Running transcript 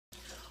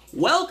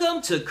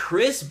Welcome to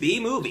Chris B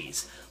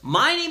Movies.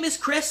 My name is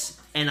Chris,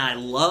 and I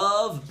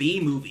love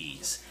B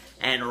movies.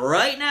 And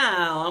right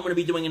now, I'm going to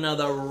be doing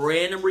another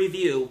random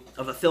review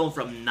of a film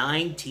from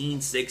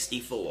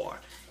 1964.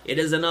 It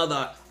is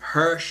another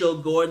Herschell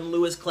Gordon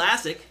Lewis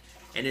classic,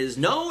 and it is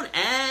known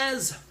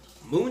as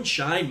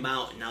Moonshine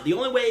Mountain. Now, the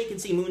only way you can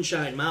see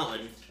Moonshine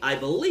Mountain, I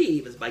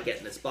believe, is by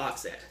getting this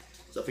box set.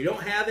 So if you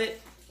don't have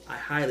it, I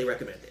highly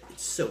recommend it.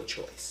 It's so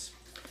choice.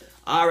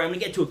 Alright, I'm going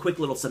to get to a quick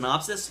little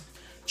synopsis.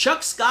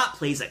 Chuck Scott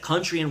plays a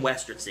country and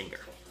western singer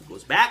who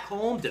goes back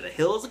home to the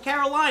hills of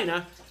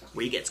Carolina,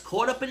 where he gets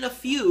caught up in a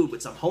feud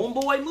with some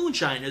homeboy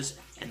moonshiners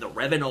and the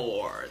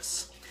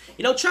Revenants.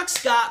 You know, Chuck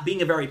Scott,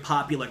 being a very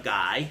popular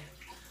guy,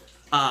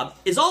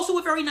 is also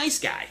a very nice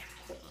guy.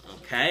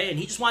 Okay, and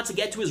he just wants to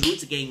get to his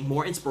roots and gain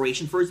more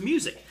inspiration for his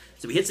music.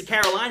 So he hits the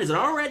Carolinas, and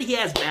already he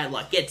has bad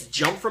luck. Gets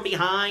jumped from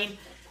behind,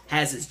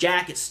 has his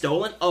jacket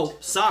stolen. Oh,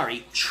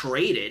 sorry,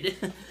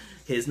 traded.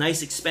 His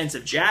nice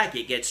expensive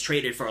jacket gets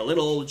traded for a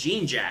little old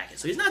jean jacket,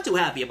 so he's not too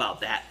happy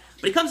about that.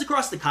 But he comes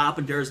across the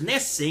Carpenters, and they're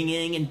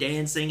singing and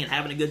dancing and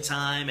having a good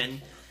time,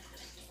 and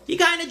he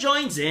kind of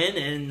joins in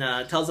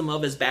and tells them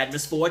of his bad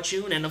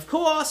misfortune, and of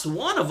course,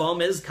 one of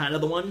them is kind of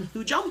the one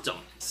who jumped him.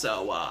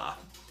 So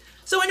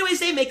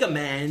anyways, they make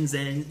amends,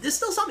 and there's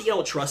still something you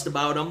don't trust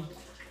about them,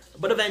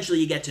 but eventually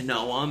you get to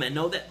know them and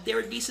know that they're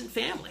a decent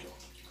family.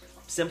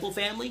 Simple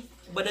family,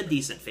 but a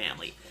decent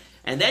family.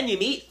 And then you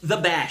meet the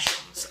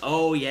Bashams.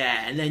 Oh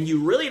yeah, and then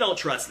you really don't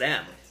trust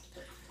them.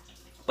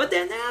 But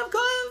then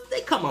they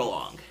come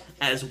along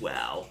as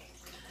well.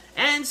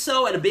 And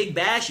so at a big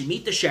bash, you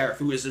meet the sheriff,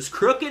 who is as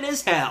crooked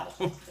as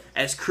hell.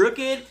 As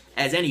crooked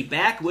as any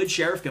backwoods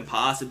sheriff can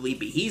possibly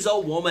be. He's a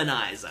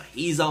womanizer.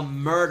 He's a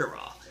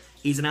murderer.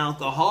 He's an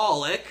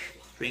alcoholic.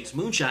 Drinks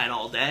moonshine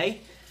all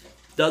day.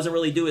 Doesn't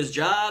really do his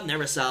job.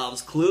 Never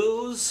solves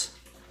clues.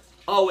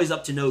 Always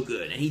up to no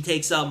good. And he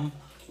takes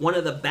one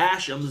of the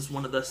Bashams,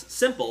 one of the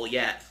simple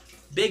yet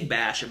big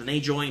Basham, and they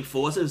join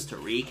forces to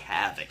wreak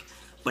havoc.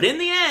 But in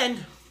the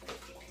end,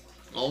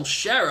 old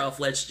sheriff,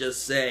 let's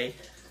just say,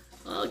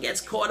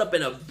 gets caught up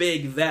in a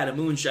big vat of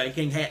moonshine.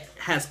 King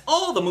has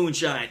all the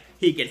moonshine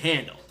he can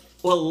handle.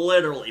 Well,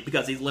 literally,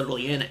 because he's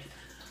literally in it.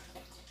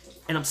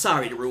 And I'm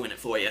sorry to ruin it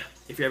for you,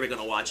 if you're ever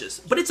going to watch this.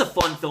 But it's a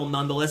fun film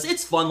nonetheless.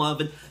 It's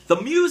fun-loving.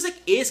 The music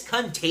is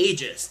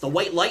contagious. The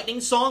White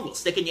Lightning song will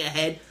stick in your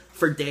head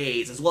for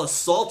days, as well as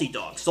Salty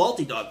Dog.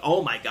 Salty Dog,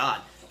 oh my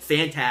god,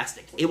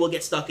 fantastic. It will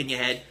get stuck in your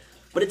head,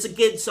 but it's a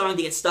good song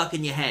to get stuck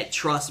in your head.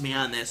 Trust me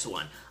on this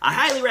one. I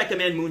highly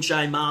recommend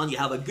Moonshine Mountain. You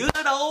have a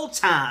good old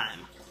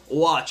time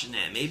watching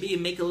it. Maybe you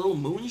make a little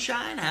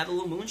moonshine, have a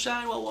little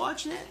moonshine while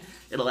watching it.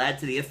 It'll add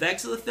to the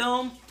effects of the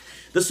film.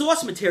 The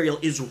source material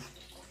is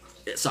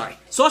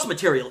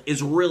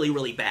really,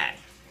 really bad.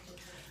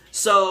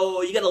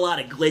 So, you get a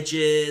lot of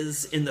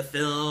glitches in the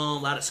film,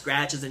 a lot of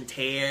scratches and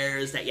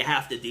tears that you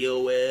have to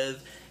deal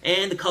with,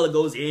 and the color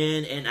goes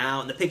in and out,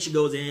 and the picture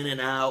goes in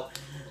and out.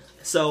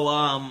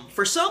 So,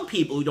 for some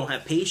people who don't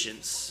have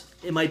patience,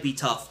 it might be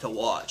tough to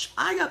watch.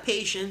 I got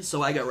patience,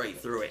 so I got right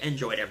through it,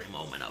 enjoyed every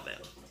moment of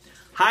it.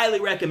 Highly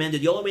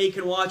recommended. The only way you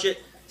can watch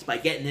it is by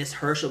getting this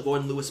Herschell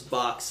Gordon Lewis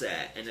box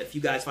set, and if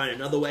you guys find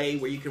another way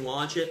where you can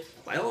watch it,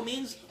 by all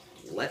means,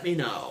 let me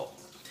know.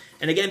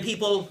 And again,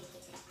 people,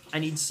 I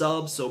need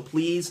subs, so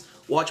please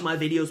watch my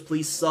videos.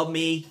 Please sub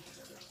me.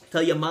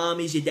 Tell your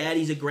mommies, your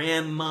daddies, your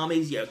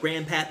grandmommies, your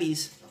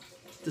grandpappies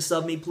to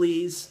sub me,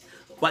 please.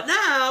 But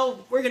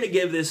now, we're going to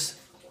give this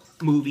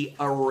movie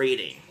a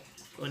rating.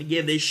 We're going to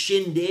give this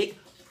shindig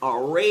a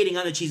rating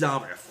on the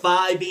cheeseometer.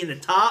 5 being the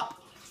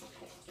top,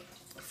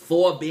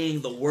 4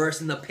 being the worst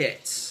in the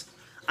pits.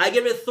 I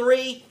give it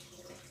 3.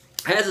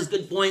 Has its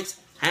good points,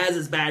 has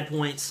its bad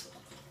points.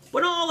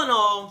 But all in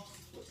all,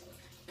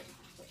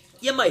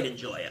 you might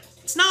enjoy it.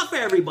 It's not for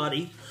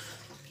everybody.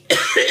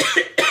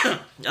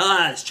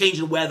 It's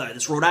changing weather.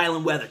 This Rhode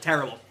Island weather,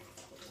 terrible.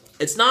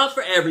 It's not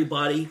for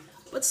everybody,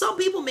 but some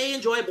people may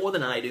enjoy it more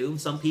than I do.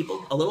 Some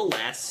people a little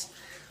less.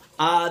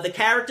 The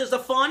characters are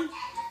fun.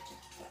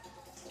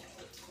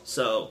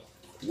 So,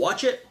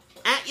 watch it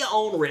at your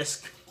own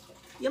risk.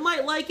 You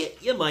might like it,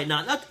 you might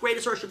not. Not the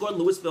greatest Herschell Gordon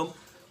Lewis film,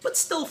 but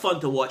still fun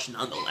to watch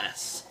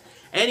nonetheless.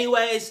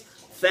 Anyways,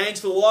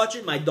 thanks for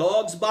watching. My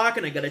dog's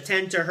barking. I gotta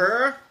tend to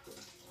her.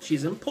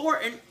 She's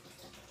important.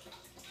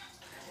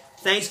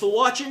 Thanks for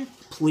watching.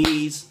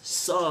 Please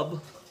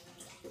sub.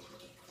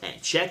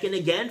 And check in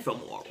again for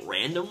more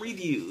random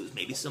reviews.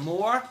 Maybe some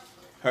more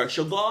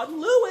Herschell Gordon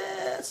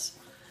Lewis.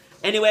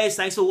 Anyways,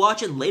 thanks for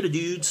watching. Later,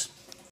 dudes.